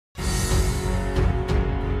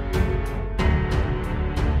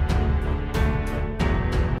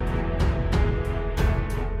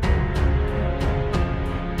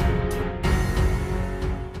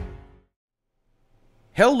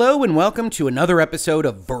Hello and welcome to another episode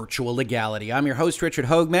of Virtual Legality. I'm your host, Richard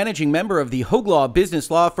Hogue, managing member of the Hogue Law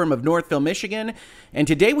business law firm of Northville, Michigan. And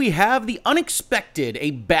today we have the unexpected,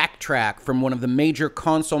 a backtrack from one of the major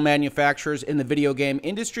console manufacturers in the video game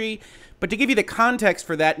industry. But to give you the context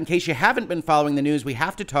for that, in case you haven't been following the news, we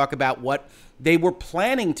have to talk about what they were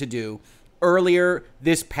planning to do earlier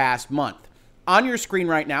this past month. On your screen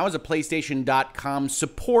right now is a PlayStation.com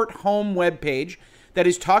support home webpage that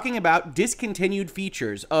is talking about discontinued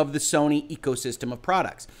features of the Sony ecosystem of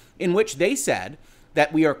products, in which they said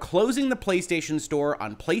that we are closing the PlayStation Store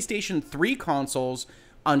on PlayStation 3 consoles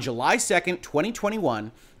on July 2nd,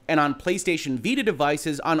 2021, and on PlayStation Vita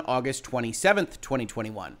devices on August 27th,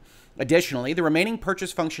 2021. Additionally, the remaining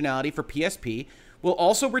purchase functionality for PSP will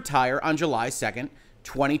also retire on July 2nd,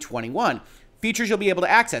 2021. Features you'll be able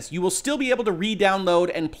to access. You will still be able to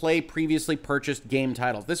re-download and play previously purchased game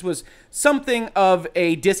titles. This was something of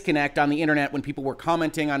a disconnect on the internet when people were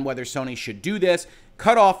commenting on whether Sony should do this,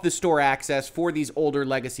 cut off the store access for these older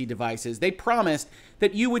legacy devices. They promised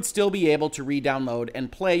that you would still be able to re-download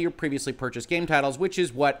and play your previously purchased game titles, which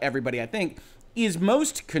is what everybody, I think, is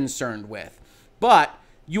most concerned with. But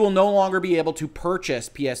you will no longer be able to purchase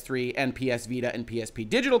PS3 and PS Vita and PSP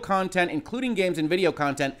digital content, including games and video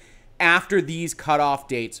content, after these cutoff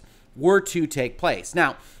dates were to take place.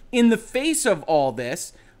 Now, in the face of all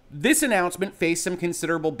this, this announcement faced some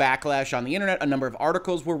considerable backlash on the internet. A number of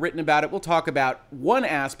articles were written about it. We'll talk about one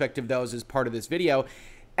aspect of those as part of this video,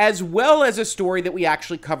 as well as a story that we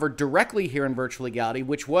actually covered directly here in Virtual Legality,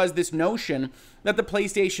 which was this notion that the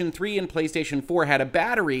PlayStation 3 and PlayStation 4 had a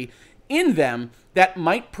battery in them that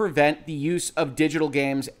might prevent the use of digital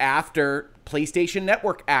games after PlayStation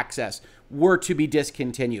Network access were to be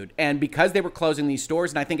discontinued. And because they were closing these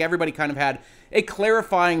stores, and I think everybody kind of had a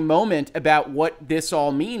clarifying moment about what this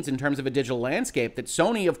all means in terms of a digital landscape, that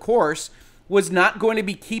Sony, of course, was not going to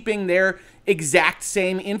be keeping their exact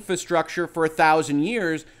same infrastructure for 1,000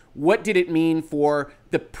 years. What did it mean for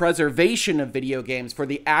the preservation of video games, for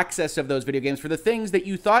the access of those video games, for the things that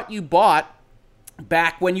you thought you bought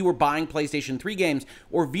back when you were buying PlayStation 3 games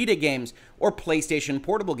or Vita games or PlayStation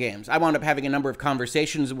Portable games? I wound up having a number of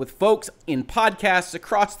conversations with folks in podcasts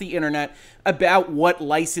across the internet about what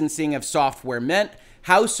licensing of software meant,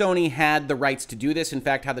 how Sony had the rights to do this, in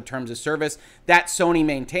fact, how the terms of service that Sony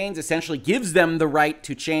maintains essentially gives them the right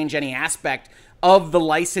to change any aspect of the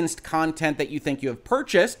licensed content that you think you have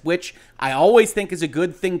purchased, which I always think is a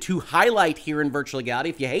good thing to highlight here in Virtual Legality.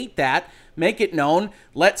 If you hate that, make it known.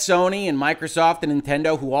 Let Sony and Microsoft and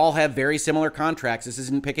Nintendo, who all have very similar contracts, this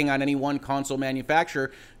isn't picking on any one console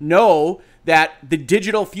manufacturer, know that the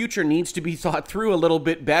digital future needs to be thought through a little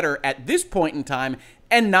bit better at this point in time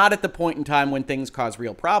and not at the point in time when things cause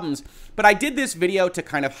real problems. But I did this video to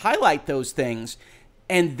kind of highlight those things.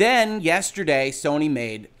 And then yesterday, Sony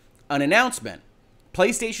made an announcement.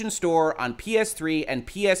 PlayStation Store on PS3 and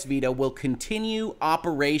PS Vita will continue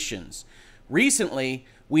operations. Recently,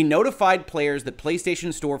 we notified players that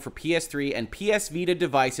PlayStation Store for PS3 and PS Vita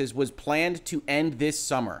devices was planned to end this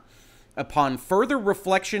summer. Upon further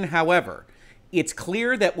reflection, however, it's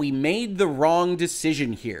clear that we made the wrong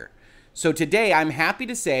decision here. So today, I'm happy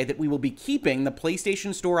to say that we will be keeping the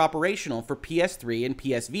PlayStation Store operational for PS3 and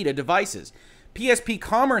PS Vita devices. PSP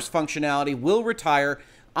Commerce functionality will retire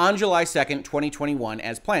on July 2nd, 2021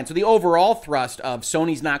 as planned. So the overall thrust of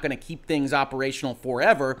Sony's not going to keep things operational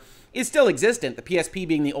forever is still existent. The PSP,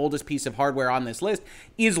 being the oldest piece of hardware on this list,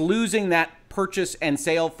 is losing that purchase and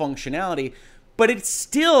sale functionality, but it's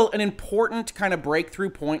still an important kind of breakthrough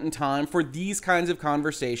point in time for these kinds of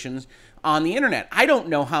conversations on the internet. I don't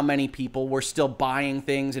know how many people were still buying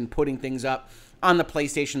things and putting things up on the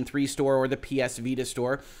PlayStation 3 store or the PS Vita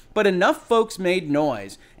store, but enough folks made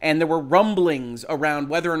noise, and there were rumblings around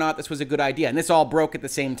whether or not this was a good idea. And this all broke at the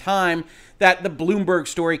same time that the Bloomberg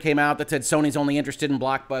story came out that said Sony's only interested in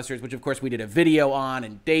blockbusters, which of course we did a video on,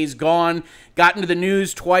 and Days Gone got into the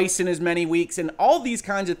news twice in as many weeks, and all these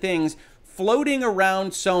kinds of things floating around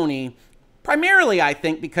Sony. Primarily, I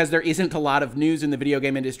think, because there isn't a lot of news in the video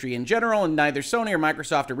game industry in general, and neither Sony or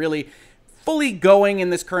Microsoft are really fully going in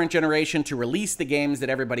this current generation to release the games that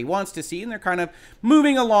everybody wants to see, and they're kind of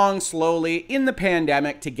moving along slowly in the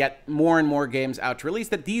pandemic to get more and more games out to release,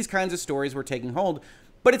 that these kinds of stories were taking hold.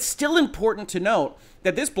 But it's still important to note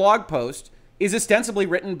that this blog post is ostensibly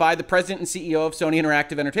written by the president and CEO of Sony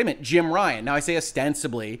Interactive Entertainment, Jim Ryan. Now, I say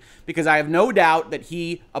ostensibly because I have no doubt that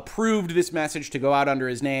he approved this message to go out under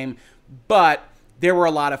his name, but there were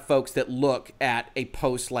a lot of folks that look at a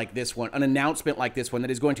post like this one, an announcement like this one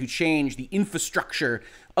that is going to change the infrastructure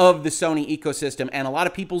of the Sony ecosystem and a lot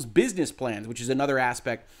of people's business plans, which is another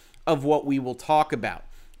aspect of what we will talk about.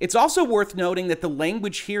 It's also worth noting that the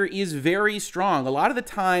language here is very strong. A lot of the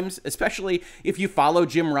times, especially if you follow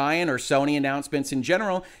Jim Ryan or Sony announcements in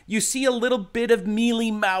general, you see a little bit of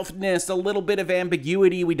mealy-mouthedness, a little bit of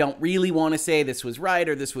ambiguity. We don't really want to say this was right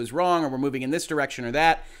or this was wrong or we're moving in this direction or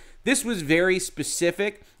that. This was very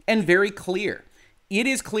specific and very clear. It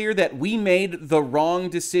is clear that we made the wrong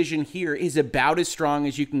decision here is about as strong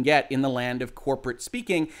as you can get in the land of corporate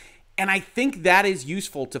speaking. And I think that is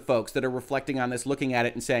useful to folks that are reflecting on this, looking at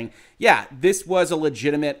it and saying, yeah, this was a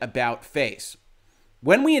legitimate about face.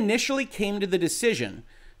 When we initially came to the decision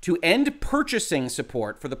to end purchasing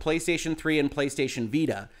support for the PlayStation 3 and PlayStation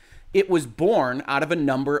Vita, it was born out of a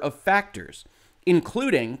number of factors,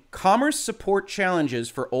 including commerce support challenges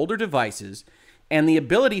for older devices and the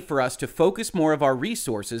ability for us to focus more of our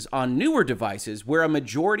resources on newer devices where a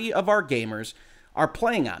majority of our gamers are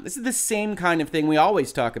playing on. This is the same kind of thing we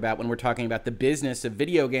always talk about when we're talking about the business of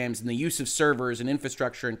video games and the use of servers and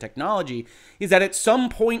infrastructure and technology, is that at some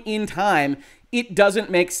point in time, it doesn't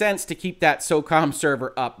make sense to keep that SOCOM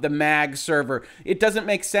server up, the MAG server. It doesn't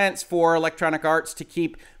make sense for Electronic Arts to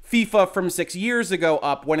keep FIFA from 6 years ago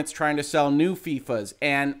up when it's trying to sell new FIFAs.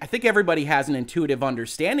 And I think everybody has an intuitive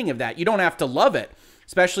understanding of that. You don't have to love it,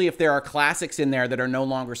 especially if there are classics in there that are no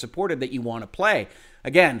longer supported that you want to play.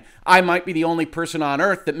 Again, I might be the only person on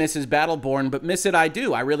earth that misses Battleborn, but miss it I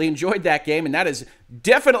do. I really enjoyed that game, and that is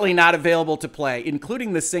definitely not available to play,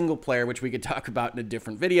 including the single player, which we could talk about in a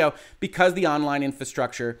different video, because the online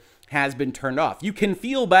infrastructure has been turned off. You can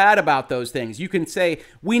feel bad about those things. You can say,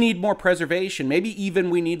 we need more preservation. Maybe even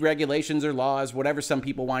we need regulations or laws, whatever some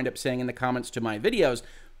people wind up saying in the comments to my videos.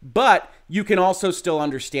 But you can also still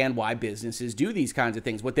understand why businesses do these kinds of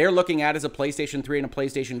things. What they're looking at is a PlayStation 3 and a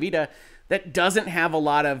PlayStation Vita that doesn't have a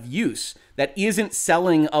lot of use, that isn't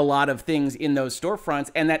selling a lot of things in those storefronts,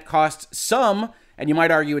 and that costs some, and you might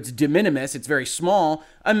argue it's de minimis, it's very small,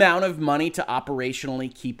 amount of money to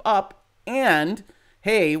operationally keep up. And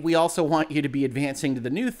hey, we also want you to be advancing to the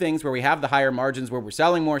new things where we have the higher margins, where we're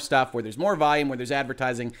selling more stuff, where there's more volume, where there's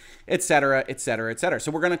advertising, etc., etc., etc. So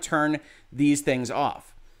we're going to turn these things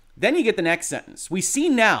off. Then you get the next sentence. We see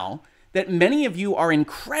now that many of you are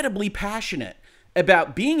incredibly passionate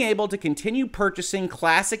about being able to continue purchasing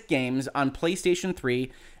classic games on PlayStation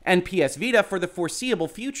 3 and PS Vita for the foreseeable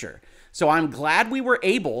future. So I'm glad we were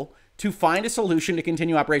able to find a solution to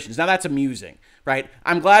continue operations. Now that's amusing, right?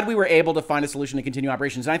 I'm glad we were able to find a solution to continue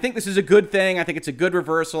operations. And I think this is a good thing. I think it's a good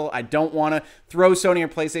reversal. I don't want to throw Sony or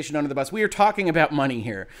PlayStation under the bus. We are talking about money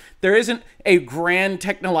here. There isn't a grand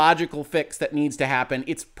technological fix that needs to happen.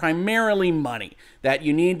 It's primarily money, that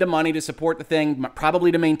you need the money to support the thing,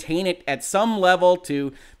 probably to maintain it at some level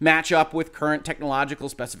to match up with current technological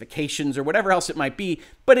specifications or whatever else it might be.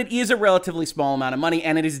 But it is a relatively small amount of money,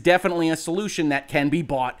 and it is definitely a solution that can be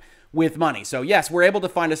bought with money. So yes, we're able to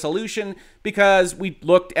find a solution because we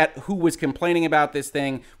looked at who was complaining about this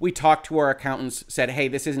thing. We talked to our accountants, said, hey,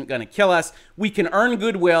 this isn't going to kill us. We can earn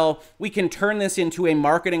goodwill. We can turn this into a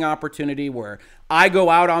marketing opportunity where I go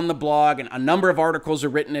out on the blog and a number of articles are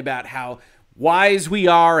written about how wise we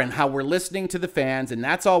are and how we're listening to the fans, and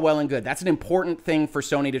that's all well and good. That's an important thing for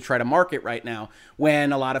Sony to try to market right now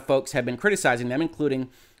when a lot of folks have been criticizing them, including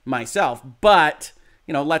myself. But,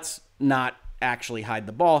 you know, let's not actually hide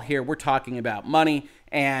the ball here. We're talking about money,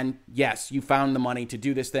 and yes, you found the money to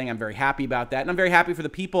do this thing. I'm very happy about that, and I'm very happy for the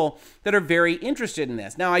people that are very interested in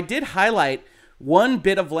this. Now, I did highlight one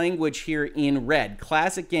bit of language here in red,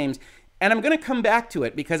 classic games, and I'm going to come back to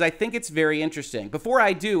it because I think it's very interesting. Before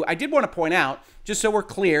I do, I did want to point out, just so we're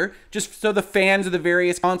clear, just so the fans of the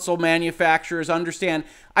various console manufacturers understand,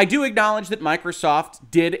 I do acknowledge that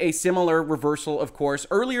Microsoft did a similar reversal, of course,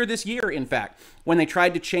 earlier this year, in fact, when they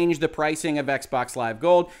tried to change the pricing of Xbox Live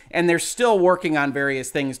Gold, and they're still working on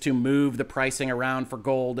various things to move the pricing around for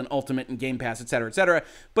Gold and Ultimate and Game Pass, etc.,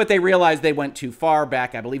 but they realized they went too far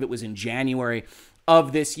back. I believe it was in January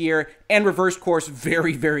of this year, and reversed course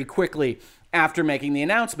very, very quickly after making the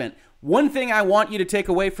announcement. One thing I want you to take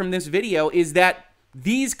away from this video is that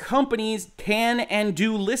these companies can and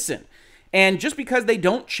do listen. And just because they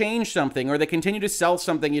don't change something, or they continue to sell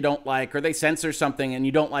something you don't like, or they censor something and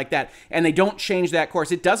you don't like that, and they don't change that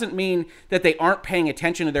course, it doesn't mean that they aren't paying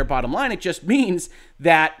attention to their bottom line. It just means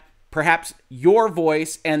that perhaps your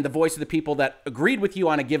voice and the voice of the people that agreed with you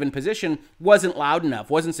on a given position wasn't loud enough,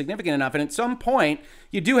 wasn't significant enough. And at some point,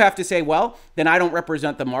 you do have to say, well, then I don't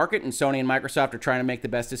represent the market, and Sony and Microsoft are trying to make the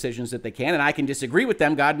best decisions that they can, and I can disagree with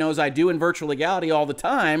them. God knows I do in virtual legality all the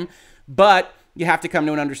time. But you have to come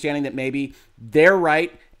to an understanding that maybe they're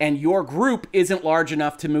right and your group isn't large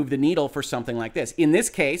enough to move the needle for something like this. In this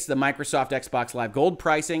case, the Microsoft Xbox Live Gold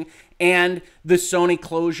pricing and the Sony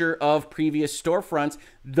closure of previous storefronts,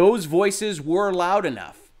 those voices were loud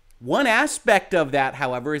enough. One aspect of that,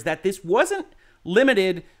 however, is that this wasn't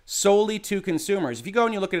limited solely to consumers. If you go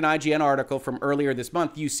and you look at an IGN article from earlier this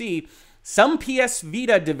month, you see some PS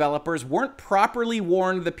Vita developers weren't properly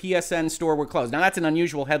warned the PSN store would close. Now, that's an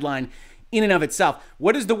unusual headline in and of itself.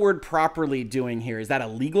 What is the word properly doing here? Is that a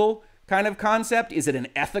legal kind of concept? Is it an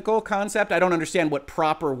ethical concept? I don't understand what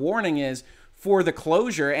proper warning is for the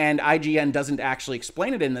closure, and IGN doesn't actually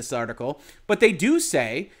explain it in this article, but they do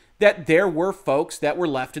say that there were folks that were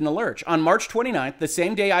left in the lurch. On March 29th, the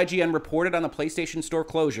same day IGN reported on the PlayStation Store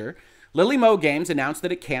closure, Lily Mo Games announced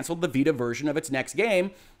that it canceled the Vita version of its next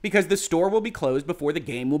game because the store will be closed before the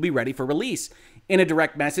game will be ready for release. In a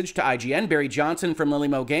direct message to IGN, Barry Johnson from Lily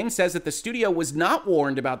Mo Games says that the studio was not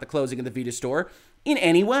warned about the closing of the Vita store in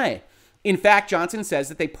any way. In fact, Johnson says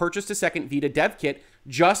that they purchased a second Vita dev kit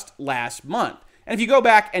just last month. And if you go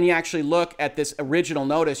back and you actually look at this original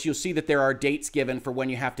notice, you'll see that there are dates given for when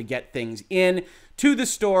you have to get things in to the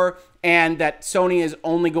store, and that Sony is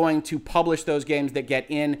only going to publish those games that get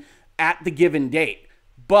in at the given date.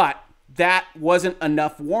 But that wasn't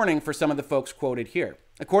enough warning for some of the folks quoted here.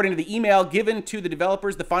 According to the email given to the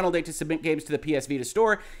developers, the final date to submit games to the PS Vita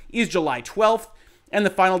store is July 12th, and the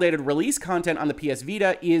final date to release content on the PS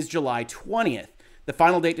Vita is July 20th. The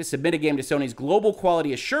final date to submit a game to Sony's Global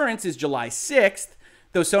Quality Assurance is July 6th,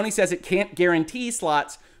 though Sony says it can't guarantee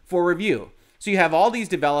slots for review. So you have all these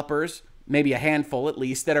developers, maybe a handful at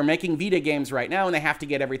least, that are making Vita games right now, and they have to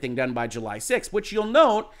get everything done by July 6th, which you'll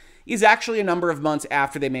note is actually a number of months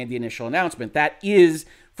after they made the initial announcement. That is,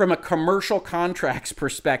 from a commercial contracts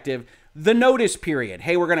perspective, the notice period.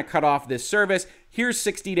 Hey, we're going to cut off this service. Here's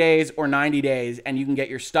 60 days or 90 days, and you can get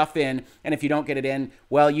your stuff in. And if you don't get it in,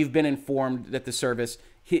 well, you've been informed that the service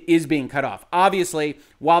is being cut off. Obviously,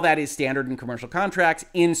 while that is standard in commercial contracts,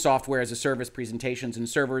 in software as a service presentations and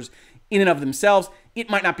servers in and of themselves, it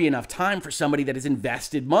might not be enough time for somebody that has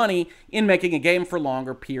invested money in making a game for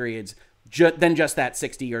longer periods than just that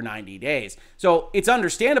 60 or 90 days. So it's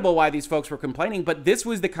understandable why these folks were complaining, but this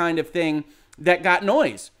was the kind of thing that got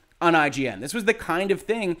noise on IGN. This was the kind of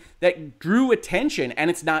thing that drew attention, and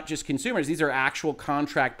it's not just consumers. These are actual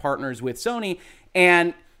contract partners with Sony,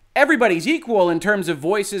 and everybody's equal in terms of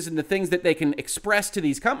voices and the things that they can express to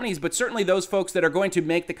these companies, but certainly those folks that are going to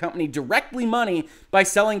make the company directly money by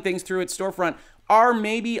selling things through its storefront are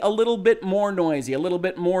maybe a little bit more noisy, a little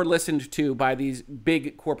bit more listened to by these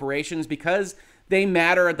big corporations because they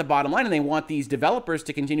matter at the bottom line, and they want these developers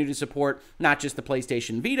to continue to support not just the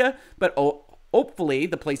PlayStation Vita, but hopefully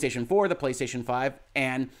the PlayStation 4, the PlayStation 5,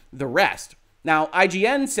 and the rest. Now,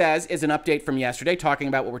 IGN says, is an update from yesterday, talking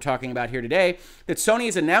about what we're talking about here today, that Sony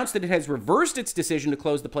has announced that it has reversed its decision to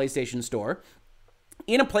close the PlayStation Store.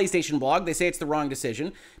 In a PlayStation blog, they say it's the wrong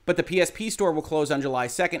decision, but the PSP Store will close on July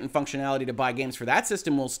 2nd, and functionality to buy games for that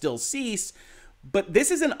system will still cease. But this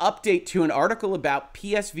is an update to an article about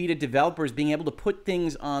PS Vita developers being able to put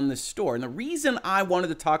things on the store. And the reason I wanted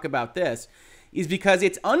to talk about this is because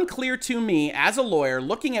it's unclear to me, as a lawyer,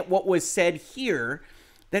 looking at what was said here,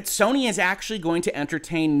 that Sony is actually going to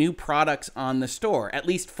entertain new products on the store, at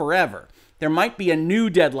least forever. There might be a new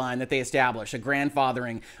deadline that they establish, a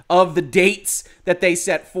grandfathering of the dates that they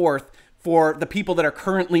set forth for the people that are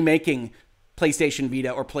currently making PlayStation Vita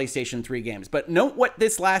or PlayStation 3 games. But note what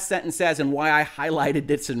this last sentence says and why I highlighted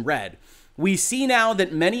this in red. We see now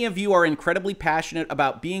that many of you are incredibly passionate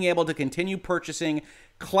about being able to continue purchasing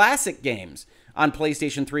classic games on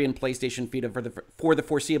PlayStation 3 and PlayStation Vita for the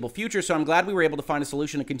foreseeable future, so I'm glad we were able to find a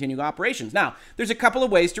solution to continue operations. Now, there's a couple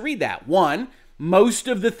of ways to read that. One, most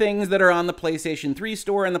of the things that are on the PlayStation 3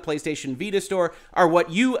 store and the PlayStation Vita store are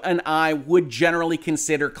what you and I would generally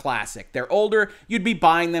consider classic. They're older. You'd be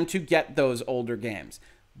buying them to get those older games.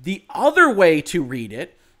 The other way to read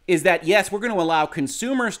it is that, yes, we're going to allow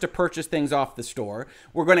consumers to purchase things off the store.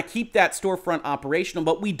 We're going to keep that storefront operational,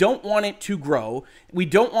 but we don't want it to grow. We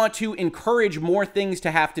don't want to encourage more things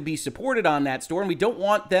to have to be supported on that store, and we don't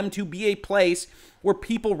want them to be a place where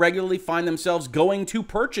people regularly find themselves going to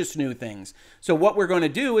purchase new things. So what we're going to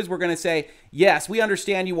do is we're going to say, yes, we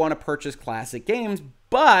understand you want to purchase classic games,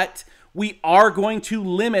 but we are going to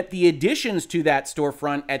limit the additions to that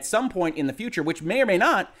storefront at some point in the future, which may or may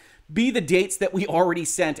not be the dates that we already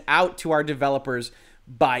sent out to our developers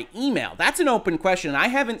by email. That's an open question. I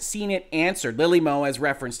haven't seen it answered. Lily Mo, as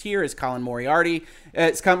referenced here, is Colin Moriarty.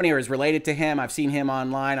 His company or is related to him. I've seen him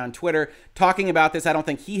online on Twitter talking about this. I don't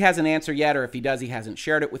think he has an answer yet, or if he does, he hasn't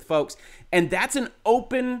shared it with folks. And that's an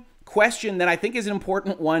open question that I think is an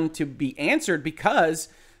important one to be answered, because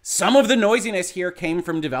some of the noisiness here came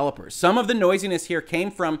from developers. Some of the noisiness here came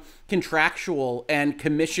from contractual and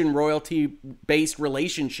commission royalty-based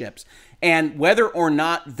relationships. And whether or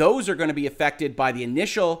not those are going to be affected by the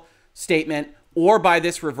initial statement or by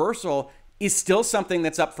this reversal is still something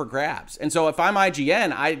that's up for grabs. And so if I'm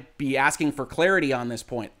IGN, I'd be asking for clarity on this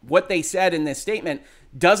point. What they said in this statement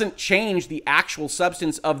doesn't change the actual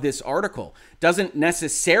substance of this article. Doesn't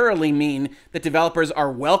necessarily mean that developers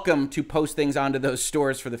are welcome to post things onto those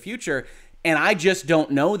stores for the future. And I just don't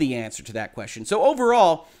know the answer to that question. So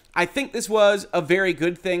overall, I think this was a very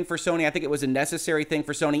good thing for Sony. I think it was a necessary thing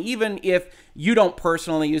for Sony, even if you don't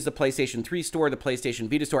personally use the PlayStation 3 store, the PlayStation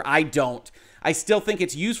Vita store. I don't. I still think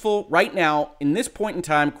it's useful right now, in this point in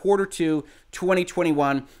time, Q2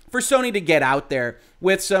 2021, for Sony to get out there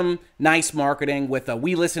with some nice marketing, with a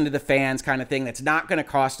 "we listen to the fans" kind of thing that's not going to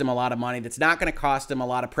cost them a lot of money, that's not going to cost them a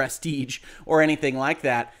lot of prestige or anything like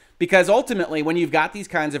that. Because ultimately, when you've got these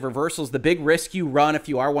kinds of reversals, the big risk you run if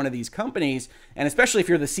you are one of these companies, and especially if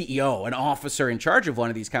you're the CEO, an officer in charge of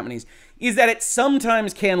one of these companies, is that it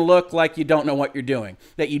sometimes can look like you don't know what you're doing,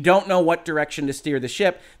 that you don't know what direction to steer the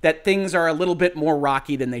ship, that things are a little bit more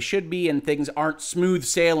rocky than they should be, and things aren't smooth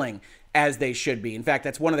sailing as they should be. In fact,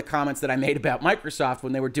 that's one of the comments that I made about Microsoft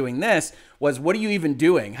when they were doing this, was what are you even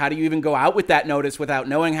doing? How do you even go out with that notice without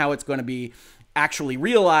knowing how it's going to be actually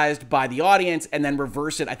realized by the audience, and then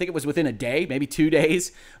reverse it? I think it was within a day, maybe 2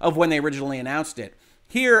 days of when they originally announced it.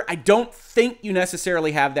 Here, I don't think you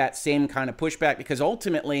necessarily have that same kind of pushback, because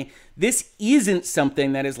ultimately, this isn't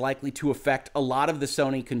something that is likely to affect a lot of the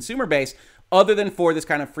Sony consumer base, other than for this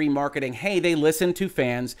kind of free marketing. Hey, they listened to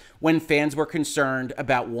fans when fans were concerned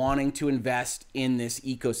about wanting to invest in this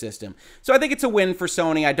ecosystem. So I think it's a win for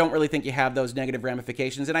Sony. I don't really think you have those negative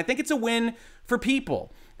ramifications. And I think it's a win for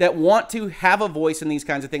people that want to have a voice in these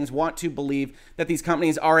kinds of things, want to believe that these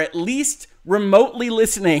companies are at least remotely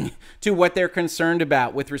listening to what they're concerned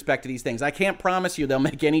about with respect to these things. I can't promise you they'll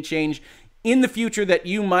make any change in the future that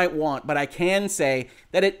you might want, but I can say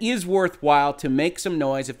that it is worthwhile to make some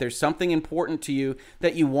noise if there's something important to you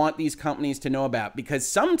that you want these companies to know about, because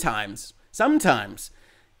sometimes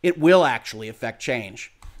it will actually affect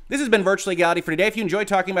change. This has been Virtual Legality for today. If you enjoyed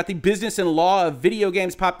talking about the business and law of video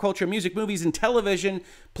games, pop culture, music, movies, and television,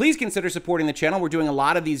 please consider supporting the channel. We're doing a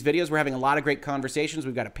lot of these videos. We're having a lot of great conversations.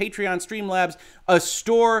 We've got a Patreon, Streamlabs, a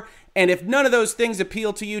store, and if none of those things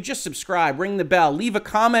appeal to you, just subscribe, ring the bell, leave a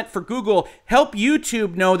comment for Google, help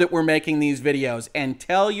YouTube know that we're making these videos, and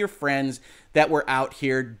tell your friends that we're out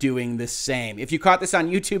here doing the same. If you caught this on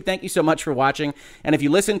YouTube, thank you so much for watching. And if you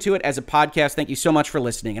listen to it as a podcast, thank you so much for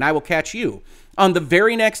listening. And I will catch you on the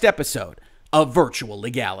very next episode of Virtual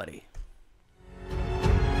Legality.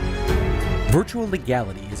 Virtual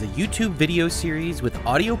Legality is a YouTube video series with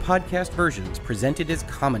audio podcast versions presented as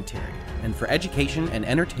commentary and for education and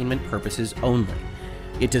entertainment purposes only.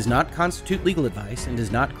 It does not constitute legal advice and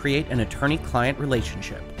does not create an attorney-client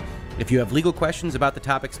relationship. If you have legal questions about the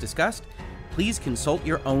topics discussed, please consult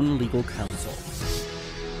your own legal counsel.